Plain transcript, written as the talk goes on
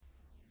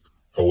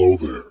Hello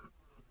there.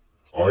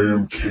 I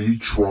am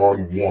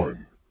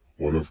K-Tron-1,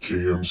 one of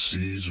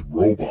KMC's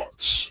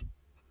robots.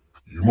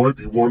 You might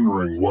be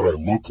wondering what I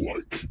look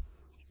like.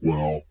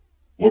 Well,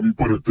 let me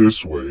put it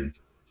this way.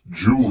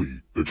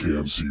 Julie, the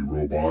KMC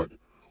robot,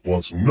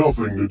 wants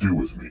nothing to do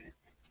with me.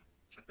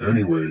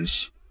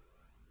 Anyways,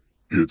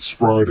 it's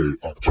Friday,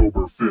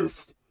 October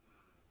 5th,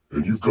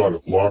 and you've got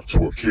it locked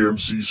to a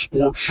KMC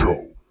sports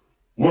show.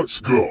 Let's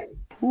go!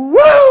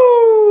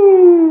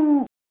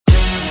 Woo!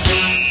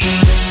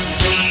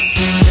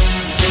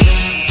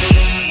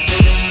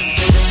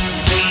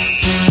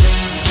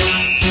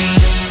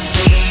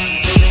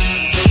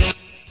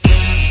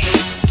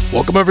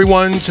 Welcome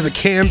everyone to the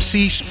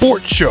KMC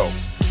Sports Show.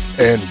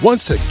 And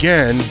once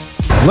again,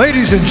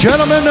 ladies and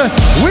gentlemen,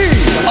 we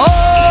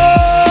are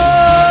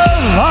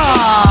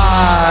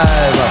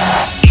live!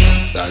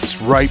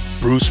 That's right,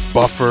 Bruce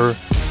Buffer,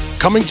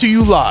 coming to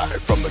you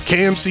live from the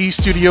KMC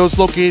studios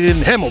located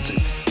in Hamilton,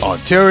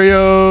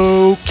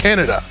 Ontario,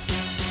 Canada.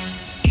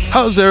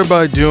 How's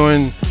everybody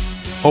doing?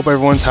 Hope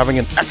everyone's having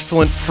an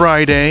excellent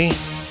Friday.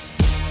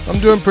 I'm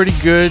doing pretty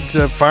good.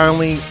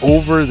 Finally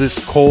over this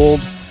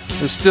cold.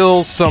 There's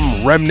still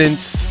some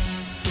remnants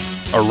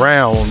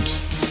around,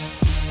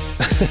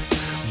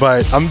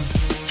 but I'm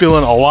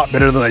feeling a lot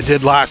better than I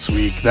did last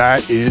week.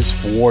 That is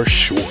for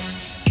sure.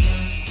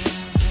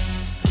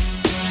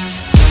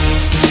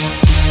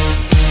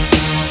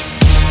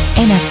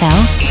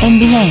 NFL,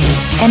 NBA,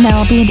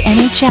 MLB, and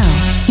NHL.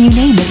 You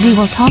name it, we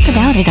will talk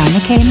about it on the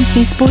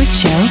KMC Sports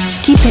Show.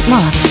 Keep it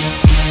locked.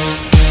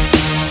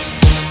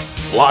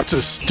 Lots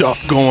of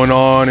stuff going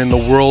on in the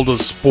world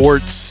of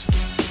sports.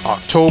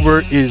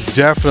 October is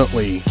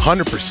definitely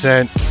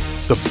 100%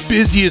 the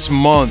busiest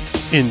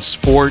month in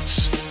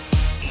sports.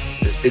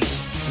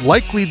 It's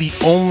likely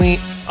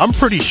I'm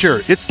pretty sure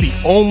it's the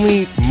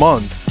only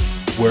month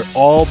where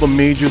all the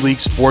major league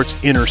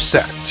sports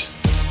intersect.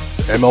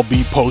 The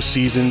MLB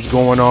postseason's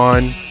going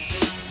on,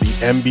 the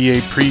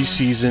NBA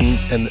preseason,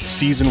 and the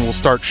season will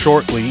start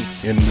shortly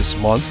in this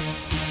month.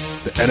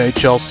 The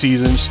NHL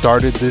season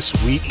started this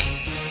week,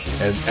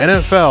 and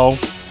NFL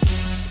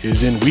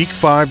is in week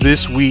 5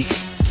 this week.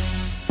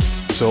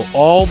 So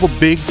all of the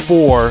big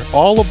four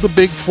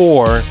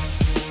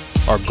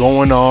are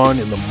going on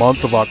in the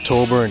month of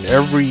October, and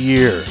every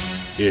year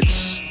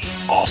it's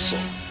awesome.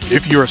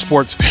 If you're a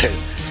sports fan,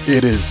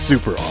 it is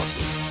super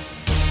awesome.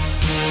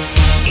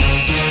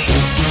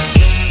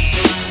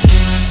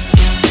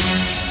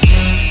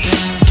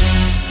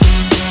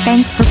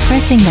 Thanks for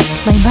pressing that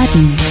play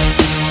button.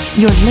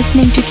 You're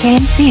listening to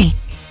KMC.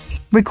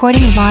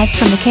 Recording live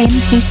from the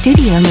KMC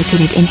studio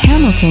located in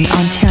Hamilton,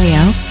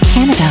 Ontario,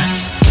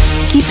 Canada.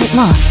 Keep it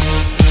locked.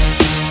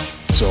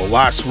 So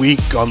last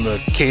week on the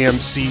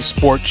KMC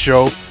Sports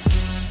Show,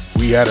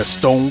 we had a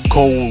stone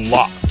cold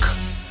lock.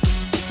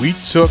 We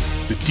took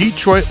the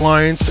Detroit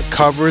Lions to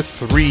cover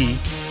 3,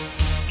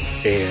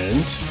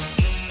 and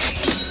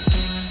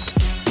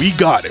we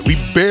got it. We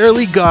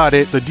barely got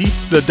it.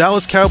 The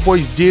Dallas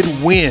Cowboys did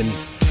win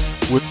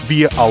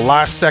via a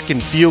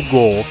last-second field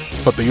goal,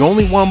 but they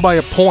only won by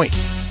a point.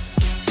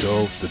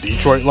 So the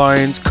Detroit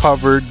Lions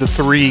covered the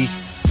 3.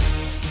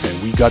 And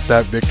we got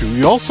that victory.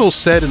 We also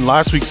said in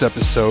last week's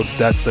episode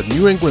that the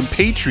New England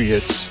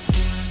Patriots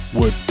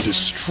would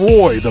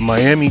destroy the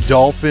Miami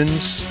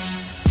Dolphins,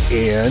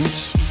 and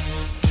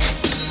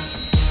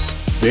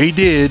they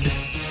did.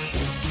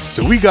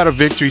 So we got a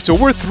victory. So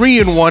we're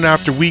 3-1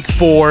 after week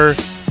 4.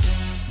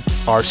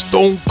 Our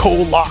stone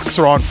cold locks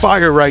are on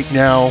fire right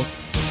now.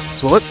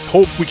 So let's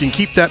hope we can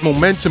keep that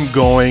momentum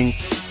going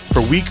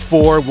for week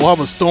 4. We'll have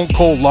a stone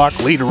cold lock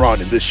later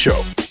on in this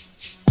show.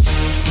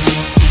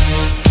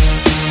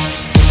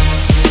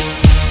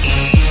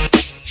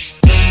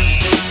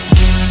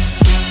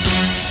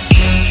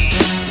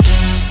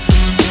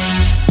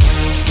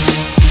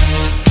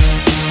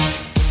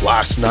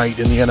 Last night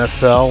in the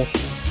NFL,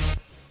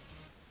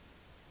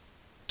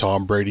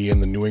 Tom Brady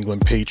and the New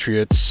England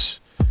Patriots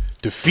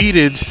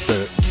defeated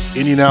the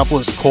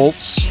Indianapolis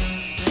Colts.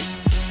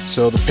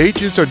 So the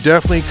Patriots are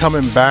definitely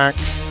coming back.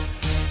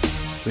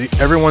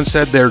 Everyone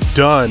said they're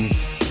done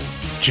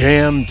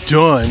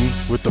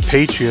with the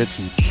Patriots.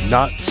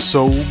 Not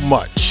so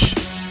much.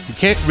 You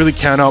can't really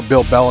count out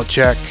Bill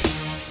Belichick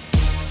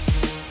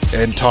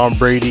and Tom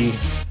Brady.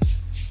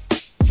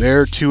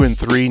 They're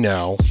 2-3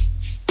 now.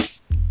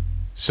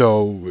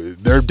 So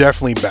they're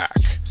definitely back.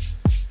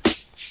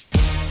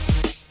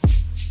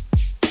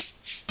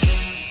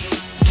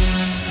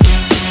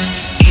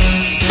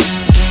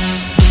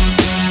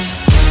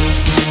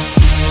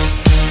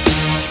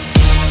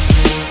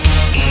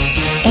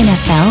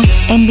 NFL,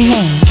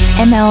 NBA,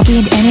 MLB,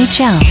 and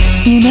NHL.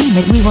 You name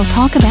it, we will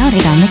talk about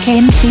it on the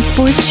KMC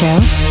Sports Show.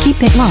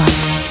 Keep it locked.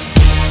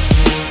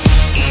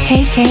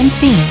 Hey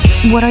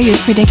KMC, what are your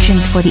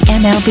predictions for the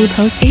MLB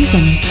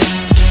postseason?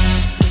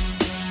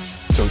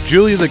 So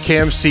Julia the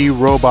KMC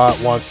robot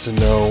wants to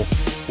know,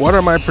 what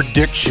are my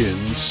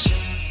predictions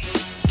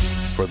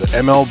for the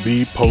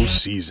MLB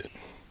postseason?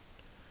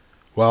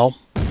 Well,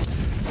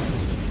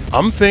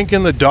 I'm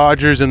thinking the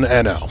Dodgers and the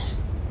NL.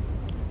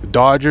 The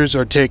Dodgers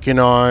are taking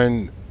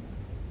on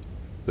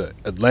the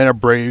Atlanta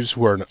Braves,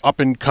 who are an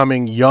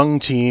up-and-coming young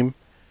team,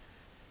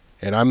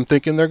 and I'm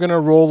thinking they're going to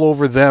roll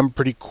over them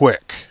pretty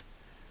quick.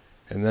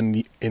 And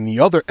then in the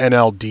other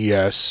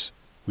NLDS,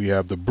 we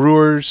have the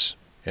Brewers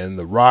and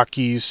the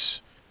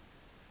Rockies.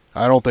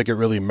 I don't think it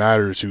really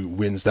matters who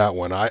wins that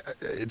one.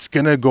 It's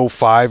going to go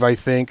 5, I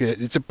think.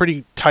 It's a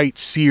pretty tight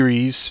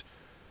series,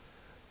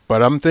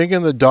 but I'm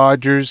thinking the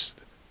Dodgers,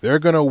 they're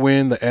going to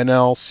win the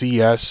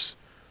NLCS.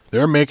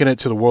 They're making it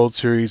to the World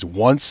Series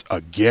once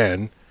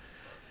again.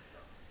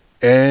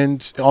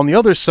 And on the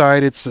other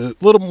side, it's a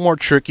little more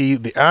tricky.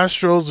 The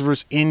Astros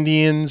versus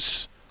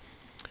Indians.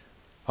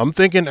 I'm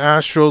thinking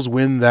Astros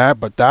win that,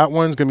 but that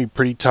one's going to be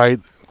pretty tight.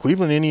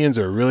 Cleveland Indians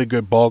are a really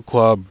good ball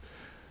club.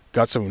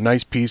 Got some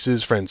nice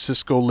pieces.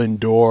 Francisco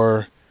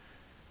Lindor.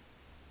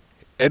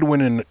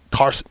 Edwin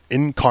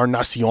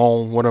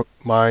Encarnacion, one of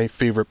my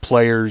favorite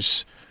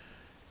players.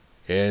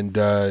 And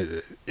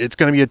it's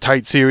going to be a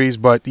tight series,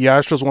 but the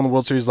Astros won the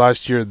World Series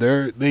last year.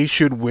 They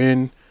should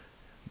win.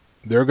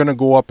 They're going to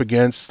go up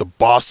against the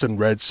Boston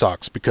Red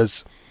Sox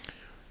because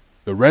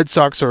the Red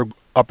Sox are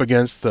up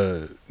against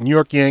the New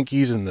York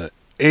Yankees and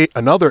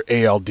another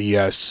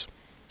ALDS.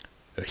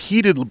 A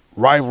heated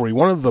rivalry,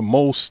 one of the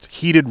most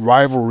heated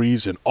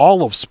rivalries in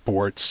all of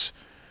sports.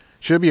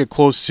 Should be a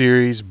close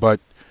series, but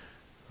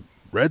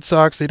Red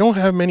Sox, they don't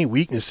have many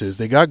weaknesses.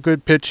 They got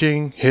good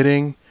pitching,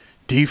 hitting,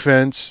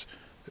 defense.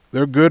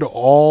 They're good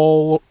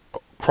all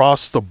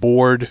across the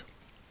board.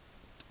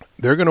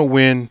 They're going to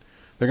win.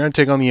 They're going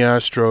to take on the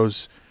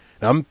Astros.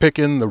 And I'm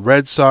picking the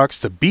Red Sox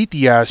to beat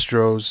the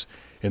Astros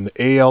in the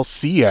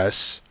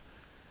ALCS.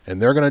 And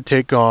they're going to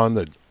take on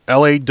the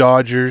LA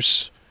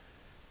Dodgers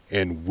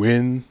and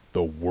win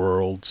the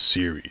World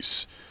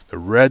Series. The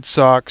Red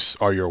Sox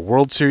are your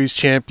World Series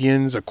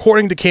champions,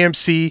 according to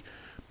KMC.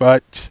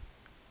 But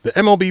the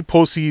MLB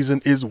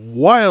postseason is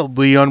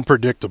wildly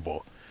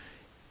unpredictable.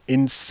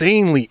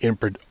 Insanely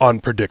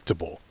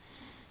unpredictable.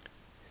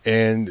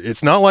 And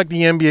it's not like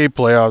the NBA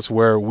playoffs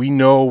where we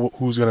know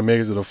who's going to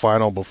make it to the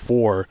final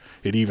before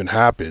it even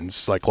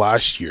happens, like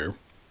last year.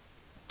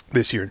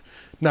 This year,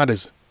 not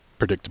as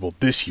predictable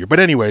this year. But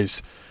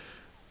anyways,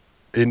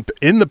 in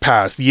the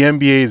past, the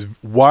NBA is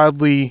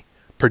wildly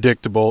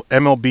predictable,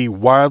 MLB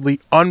wildly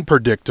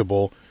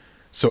unpredictable.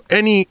 So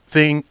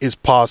anything is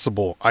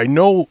possible. I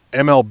know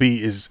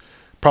MLB is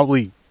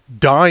probably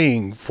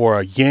dying for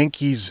a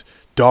Yankees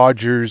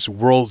Dodgers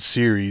World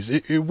Series.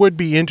 It would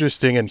be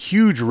interesting and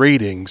huge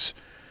ratings,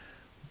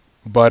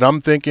 but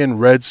I'm thinking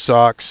Red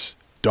Sox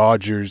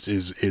Dodgers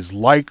is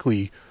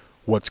likely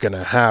what's going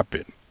to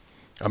happen.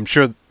 I'm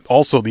sure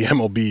also the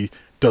MLB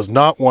does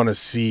not want to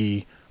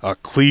see a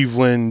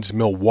Cleveland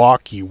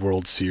Milwaukee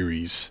World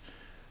Series.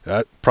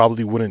 That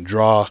probably wouldn't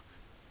draw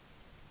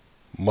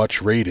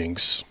much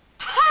ratings,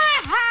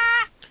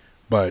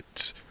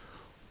 but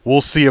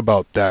we'll see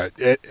about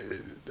that.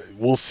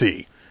 We'll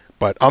see.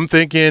 But I'm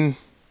thinking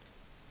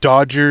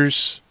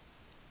Dodgers,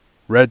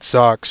 Red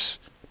Sox,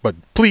 but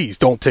please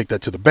don't take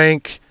that to the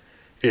bank.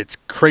 It's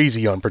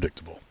crazy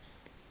unpredictable.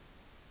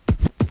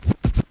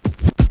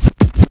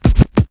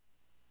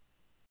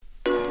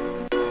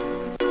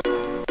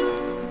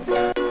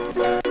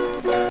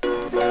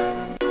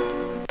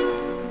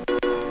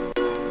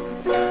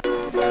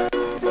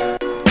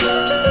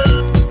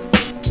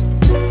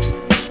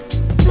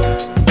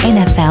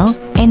 NFL,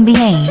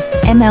 NBA,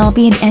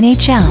 MLB and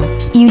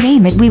NHL, you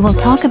name it, we will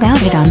talk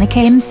about it on the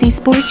KMC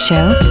Sports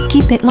Show.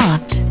 Keep it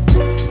locked.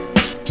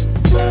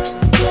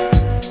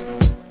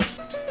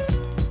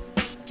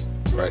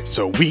 Right,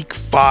 so week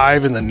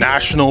 5 in the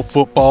National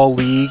Football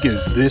League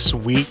is this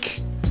week.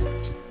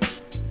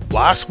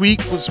 Last week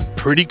was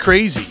pretty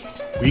crazy.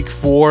 Week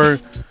 4,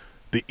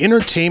 the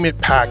entertainment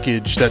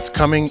package that's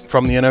coming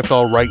from the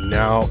NFL right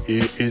now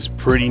is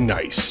pretty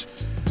nice.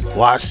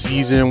 Last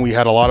season, we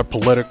had a lot of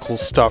political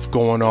stuff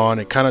going on.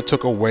 It kind of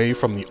took away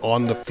from the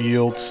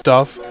on-the-field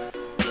stuff.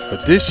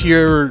 But this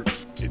year,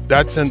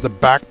 that's in the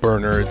back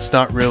burner. It's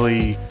not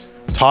really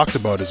talked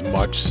about as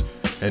much.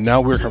 And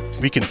now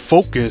we can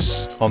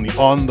focus on the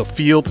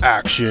on-the-field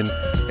action,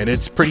 and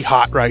it's pretty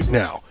hot right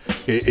now.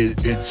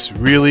 It's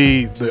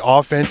really, the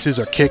offenses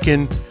are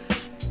kicking.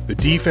 The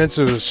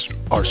defenses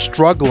are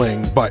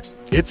struggling, but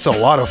it's a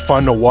lot of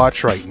fun to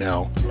watch right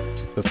now.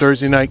 The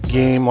Thursday night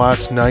game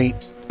last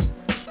night,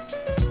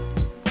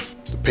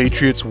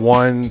 Patriots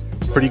won,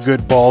 pretty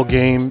good ball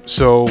game.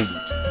 So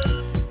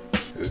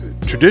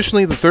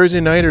traditionally the Thursday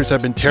nighters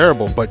have been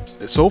terrible,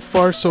 but so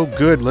far so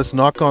good. Let's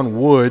knock on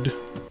wood.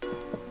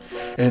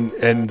 And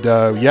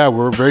yeah,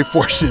 we're very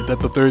fortunate that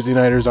the Thursday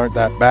nighters aren't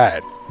that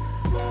bad.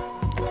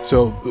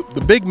 So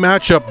the big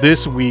matchup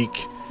this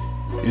week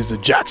is the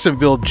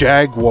Jacksonville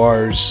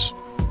Jaguars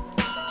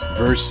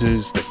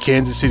versus the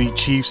Kansas City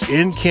Chiefs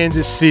in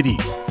Kansas City.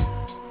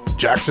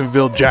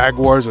 Jacksonville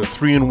Jaguars are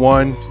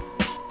 3-1.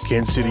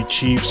 Kansas City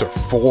Chiefs are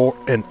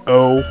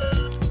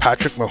 4-0.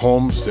 Patrick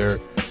Mahomes,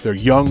 their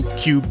young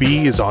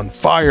QB, is on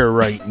fire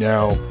right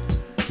now,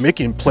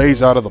 making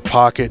plays out of the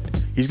pocket.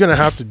 He's going to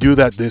have to do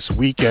that this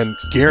weekend,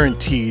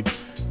 guaranteed,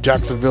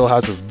 Jacksonville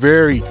has a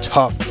very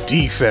tough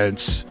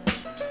defense,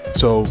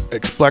 so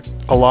expect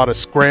a lot of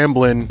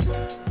scrambling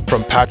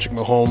from Patrick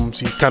Mahomes.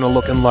 He's kind of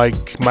looking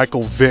like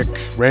Michael Vick,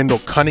 Randall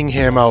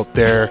Cunningham out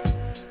there,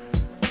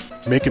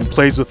 making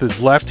plays with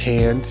his left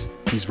hand.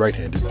 He's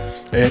right-handed.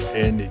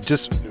 And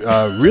just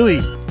really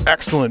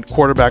excellent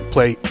quarterback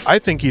play. I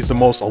think he's the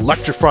most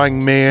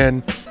electrifying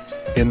man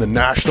in the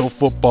National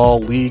Football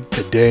League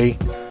today.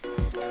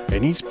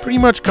 And he's pretty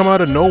much come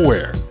out of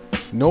nowhere.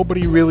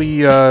 Nobody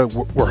really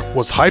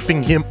was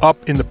hyping him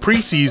up in the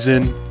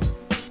preseason,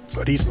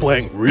 but he's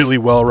playing really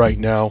well right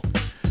now.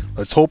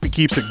 Let's hope he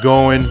keeps it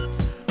going.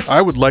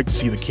 I would like to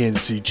see the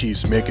Kansas City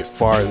Chiefs make it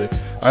far.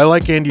 I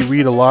like Andy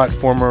Reid a lot,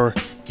 former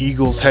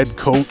Eagles head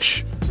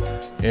coach,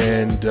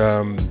 and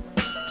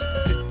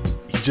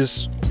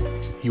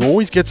he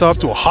always gets off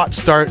to a hot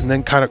start and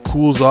then kind of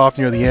cools off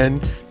near the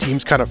end.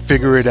 Teams kind of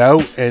figure it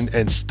out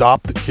and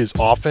stop his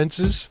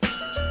offenses,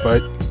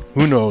 but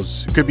who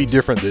knows? It could be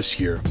different this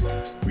year.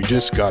 We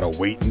just gotta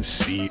wait and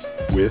see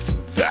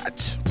with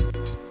that.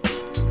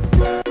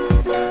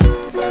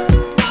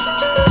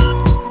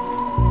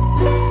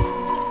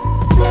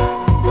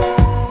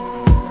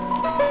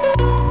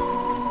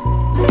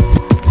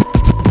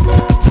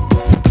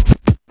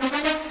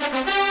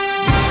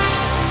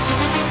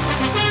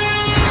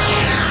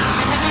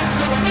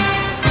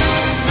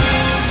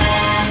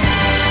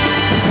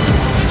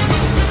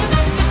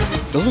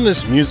 Doesn't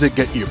this music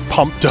get you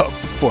pumped up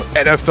for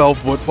NFL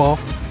football?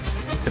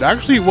 It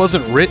actually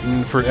wasn't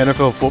written for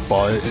NFL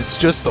football. It's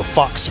just the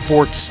Fox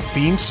Sports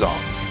theme song.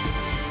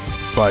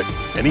 But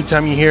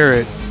anytime you hear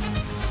it,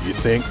 you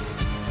think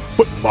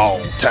football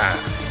time.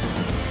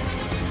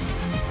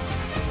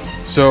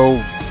 So,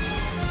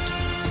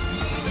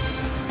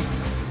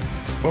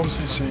 what was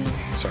I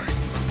saying? Sorry.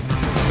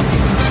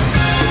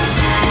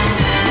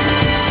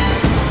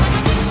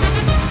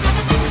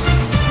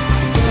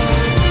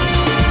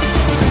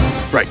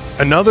 Right.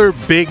 Another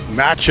big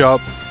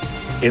matchup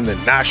in the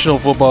National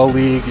Football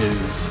League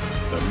is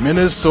the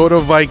Minnesota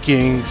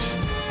Vikings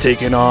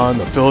taking on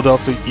the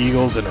Philadelphia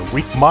Eagles in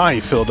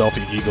my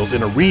Philadelphia Eagles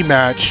in a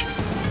rematch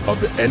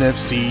of the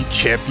NFC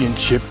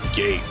Championship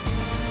game.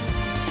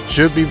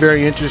 Should be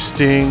very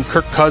interesting.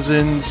 Kirk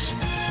Cousins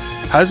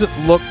hasn't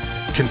looked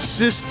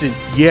consistent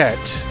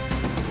yet,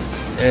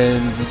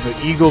 and the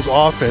Eagles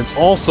offense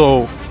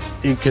also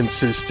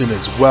inconsistent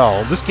as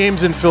well. This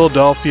game's in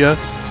Philadelphia.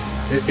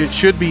 It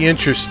should be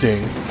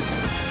interesting,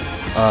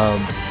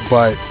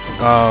 but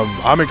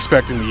I'm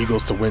expecting the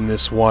Eagles to win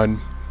this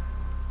one.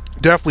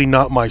 Definitely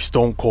not my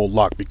stone cold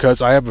lock,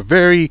 because I have a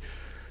very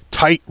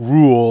tight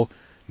rule: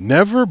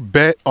 never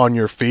bet on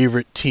your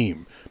favorite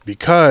team,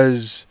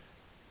 because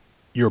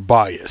you're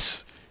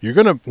biased. You're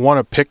going to want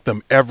to pick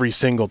them every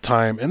single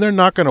time, and they're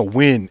not going to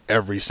win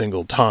every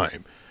single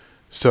time.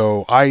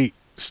 So I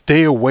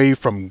stay away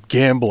from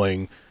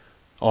gambling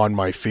on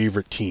my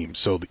favorite team.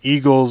 So the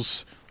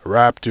Eagles, the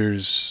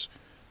Raptors,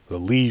 the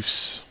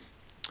Leafs,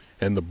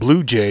 and the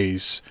Blue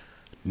Jays,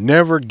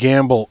 never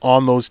gamble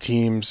on those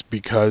teams,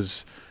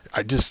 because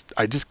I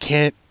just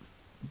can't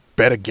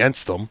bet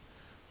against them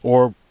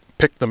or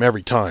pick them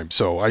every time.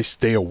 So I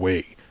stay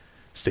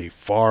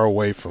far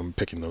away from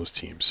picking those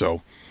teams.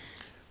 So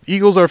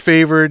Eagles are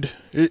favored.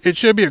 It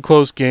should be a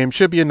close game,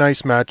 should be a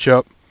nice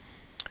matchup,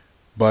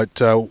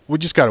 but we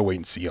just got to wait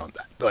and see on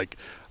that.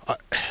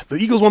 The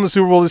Eagles won the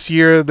Super Bowl this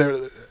year.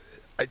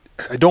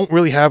 I don't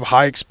really have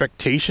high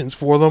expectations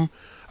for them.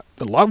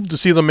 I'd love to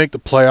see them make the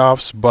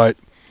playoffs, but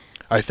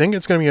I think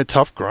it's going to be a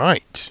tough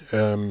grind.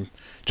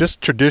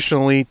 Just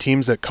traditionally,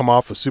 teams that come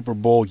off a Super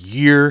Bowl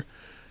year,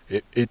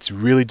 it's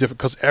really difficult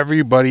because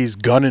everybody's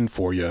gunning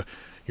for you.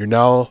 You're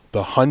now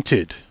the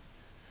hunted.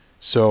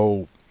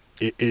 So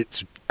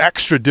it's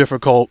extra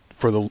difficult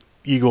for the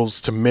Eagles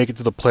to make it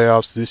to the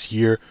playoffs this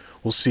year.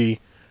 We'll see.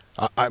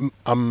 I'm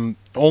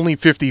only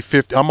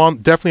 50-50. I'm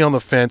definitely on the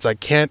fence. I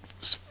can't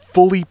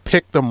fully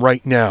pick them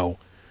right now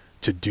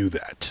to do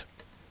that.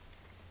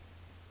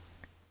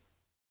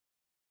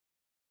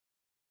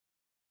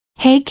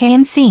 Hey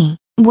KMC,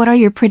 what are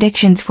your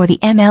predictions for the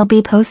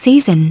MLB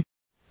postseason?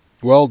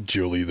 Well,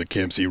 Julie, the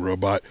KMC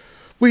robot,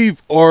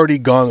 we've already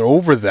gone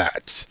over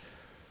that.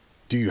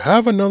 Do you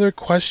have another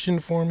question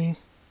for me?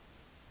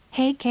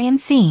 Hey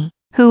KMC,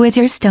 who is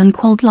your stone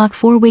cold lock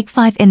for Week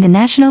 5 in the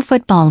National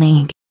Football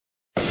League?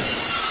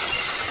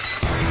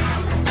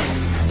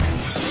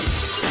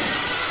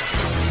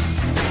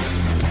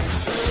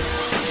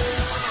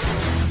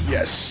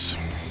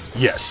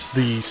 Yes,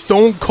 the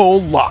Stone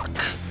Cold Lock.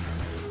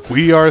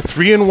 We are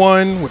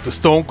 3-1 with the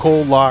Stone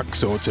Cold Lock,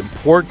 so it's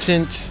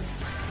important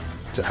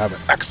to have an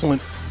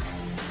excellent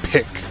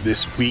pick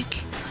this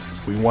week.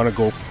 We want to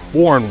go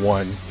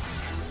 4-1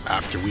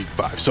 after Week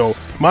 5. So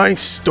my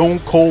Stone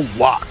Cold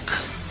Lock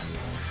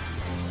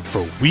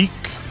for Week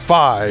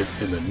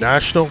 5 in the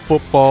National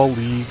Football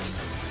League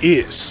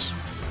is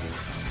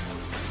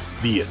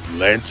the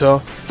Atlanta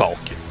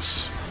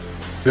Falcons.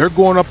 They're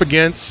going up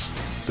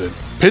against the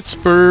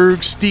Pittsburgh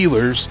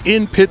Steelers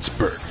in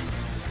Pittsburgh.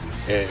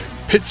 And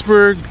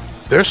Pittsburgh,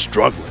 they're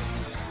struggling.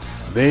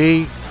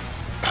 They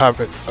have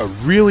a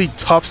really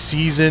tough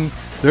season.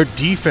 Their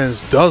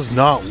defense does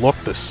not look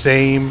the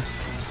same.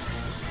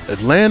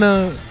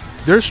 Atlanta,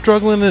 they're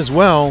struggling as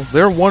well.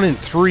 They're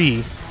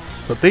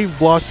 1-3, but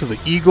they've lost to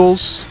the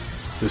Eagles,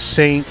 the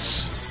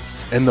Saints,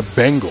 and the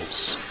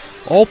Bengals.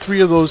 All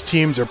three of those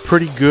teams are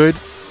pretty good,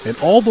 and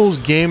all those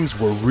games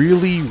were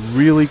really,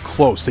 really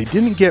close. They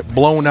didn't get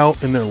blown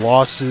out in their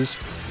losses,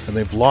 and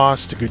they've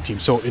lost to good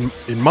teams. So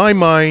in my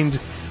mind,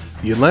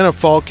 the Atlanta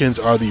Falcons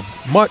are the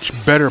much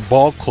better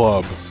ball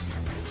club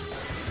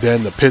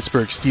than the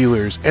Pittsburgh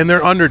Steelers, and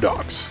they're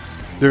underdogs.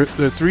 They're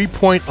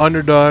 3-point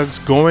underdogs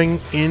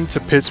going into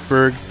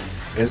Pittsburgh,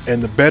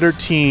 and the better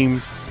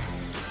team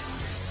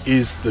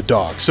is the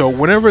dog. So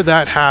whenever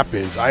that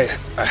happens, I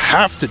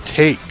have to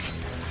take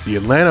the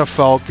Atlanta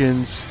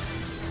Falcons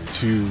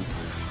to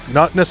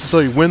not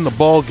necessarily win the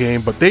ball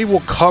game, but they will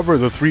cover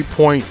the 3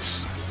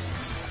 points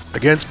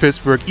against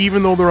Pittsburgh,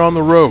 even though they're on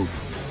the road.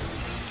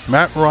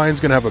 Matt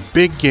Ryan's going to have a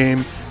big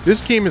game.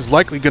 This game is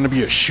likely going to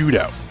be a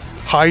shootout,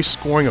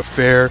 high-scoring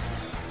affair.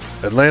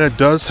 Atlanta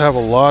does have a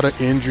lot of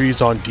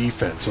injuries on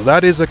defense, so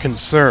that is a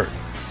concern.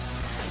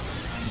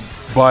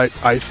 But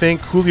I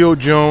think Julio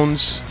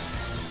Jones,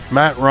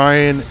 Matt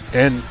Ryan,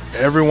 and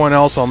everyone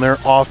else on their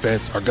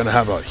offense are going to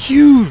have a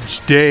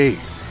huge day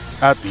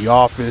at the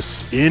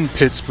office in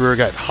Pittsburgh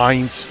at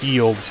Heinz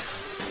Field.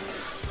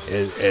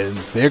 And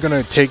they're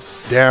going to take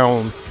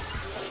down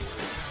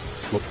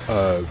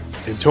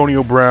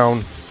Antonio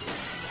Brown,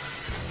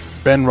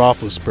 Ben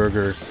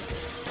Roethlisberger.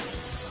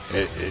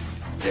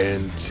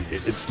 And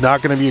it's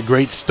not going to be a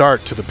great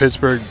start to the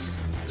Pittsburgh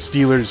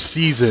Steelers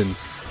season.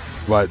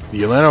 But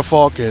the Atlanta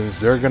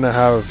Falcons, they're going to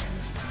have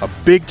a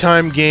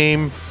big-time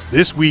game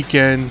this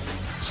weekend,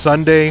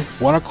 Sunday,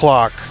 1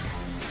 o'clock.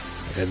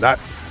 And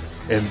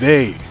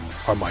they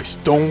are my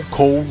stone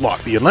cold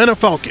lock. The Atlanta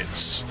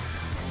Falcons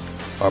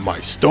are my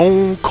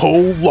stone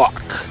cold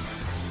lock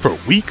for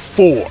Week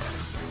 4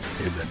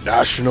 in the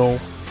National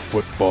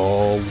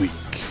Football League.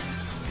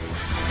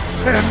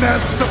 And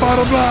that's the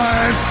bottom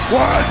line.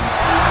 What?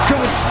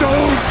 'Cause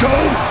Stone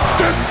Cold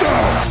said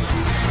so.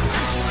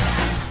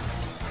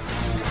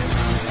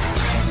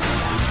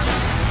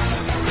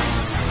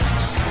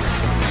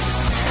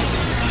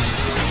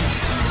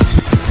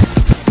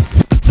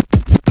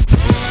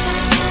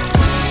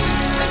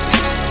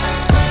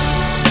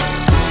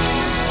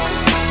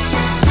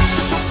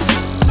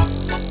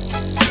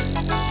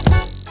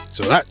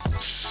 So that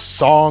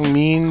song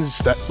means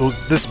that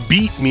this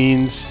beat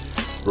means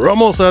we're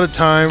almost out of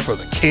time for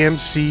the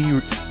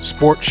KMC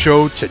Sports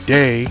Show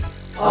today.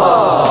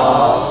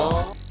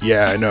 Aww.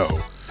 Yeah, I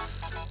know.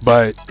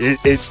 But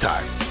it's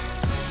time.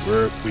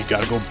 We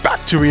got to go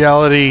back to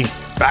reality,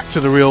 back to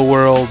the real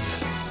world.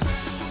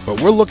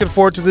 But we're looking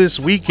forward to this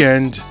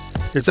weekend.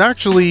 It's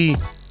actually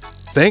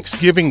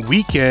Thanksgiving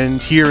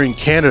weekend here in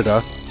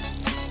Canada.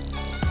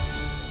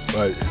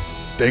 But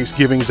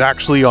Thanksgiving's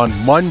actually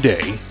on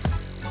Monday.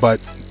 But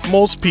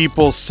most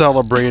people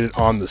celebrate it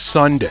on the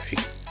Sunday.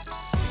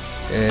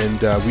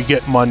 And we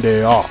get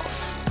Monday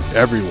off.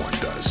 Everyone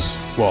does.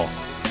 Well,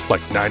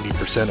 like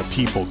 90% of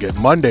people get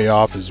Monday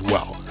off as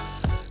well.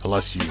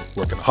 Unless you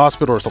work in a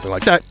hospital or something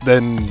like that,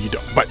 then you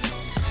don't. But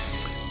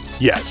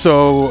yeah,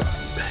 so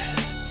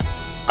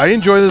I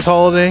enjoy this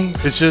holiday.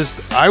 It's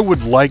just I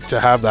would like to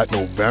have that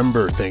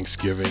November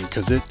Thanksgiving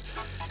because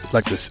it's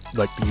like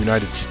the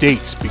United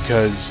States,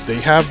 because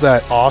they have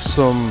that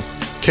awesome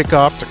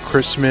kickoff to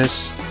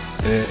Christmas.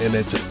 And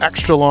it's an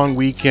extra long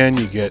weekend.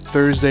 You get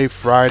Thursday,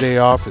 Friday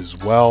off as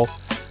well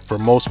for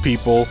most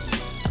people.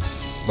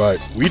 But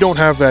we don't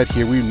have that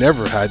here. We've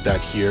never had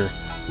that here.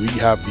 We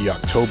have the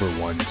October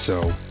one.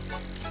 So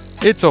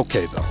it's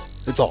okay, though.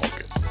 It's all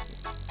good.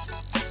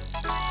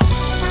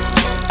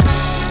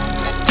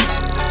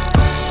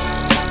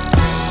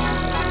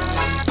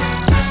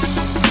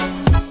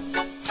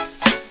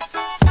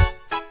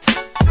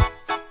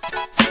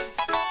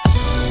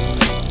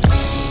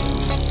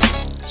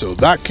 So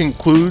that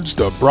concludes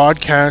the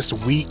broadcast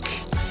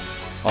week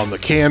on the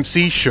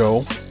KMC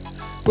show.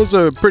 It was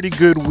a pretty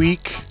good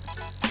week.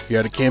 We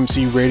had a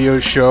KMC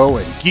radio show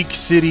and Geek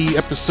City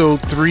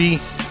episode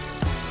 3.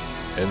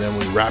 And then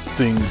we wrapped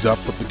things up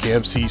with the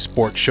KMC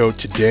Sports Show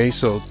today.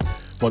 So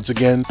once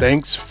again,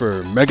 thanks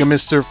for Mega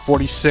Mister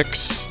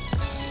 46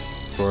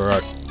 for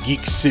our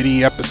Geek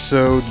City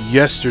episode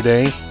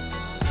yesterday.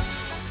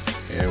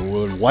 And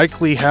we'll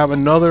likely have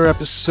another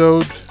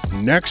episode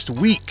next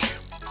week.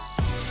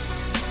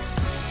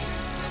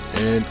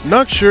 And I'm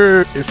not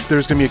sure if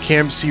there's going to be a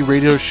KMC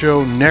radio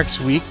show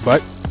next week,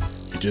 but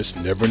you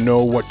just never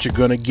know what you're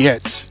going to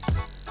get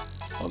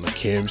on the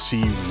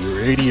KMC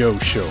radio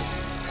show.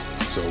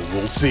 So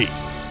we'll see.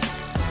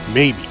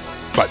 Maybe.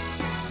 But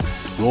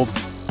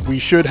we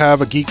should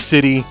have a Geek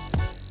City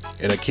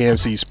and a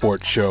KMC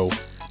Sports Show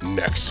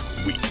next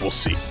week. We'll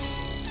see.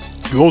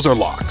 Those are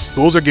locks.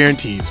 Those are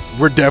guarantees.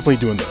 We're definitely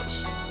doing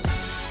those.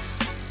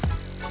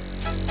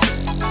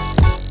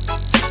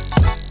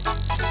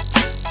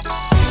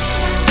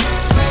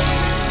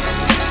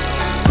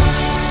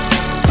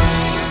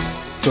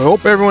 So I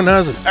hope everyone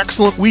has an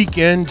excellent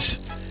weekend.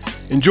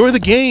 enjoy the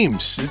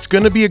games. It's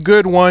going to be a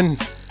good one.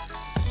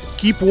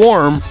 Keep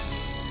warm,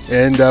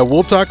 and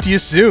we'll talk to you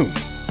soon.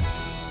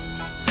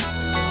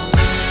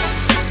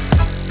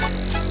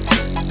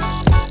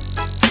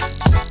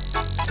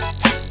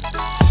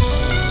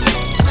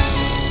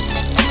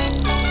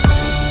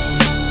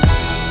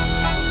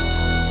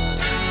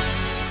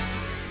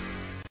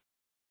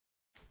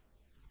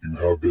 You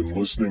have been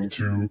listening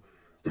to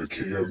the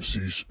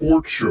KMC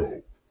Sports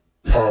Show,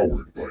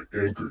 powered by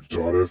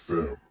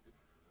Anchor.fm.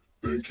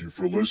 Thank you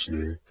for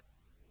listening,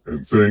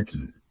 and thank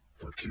you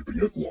for keeping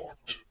it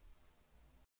locked.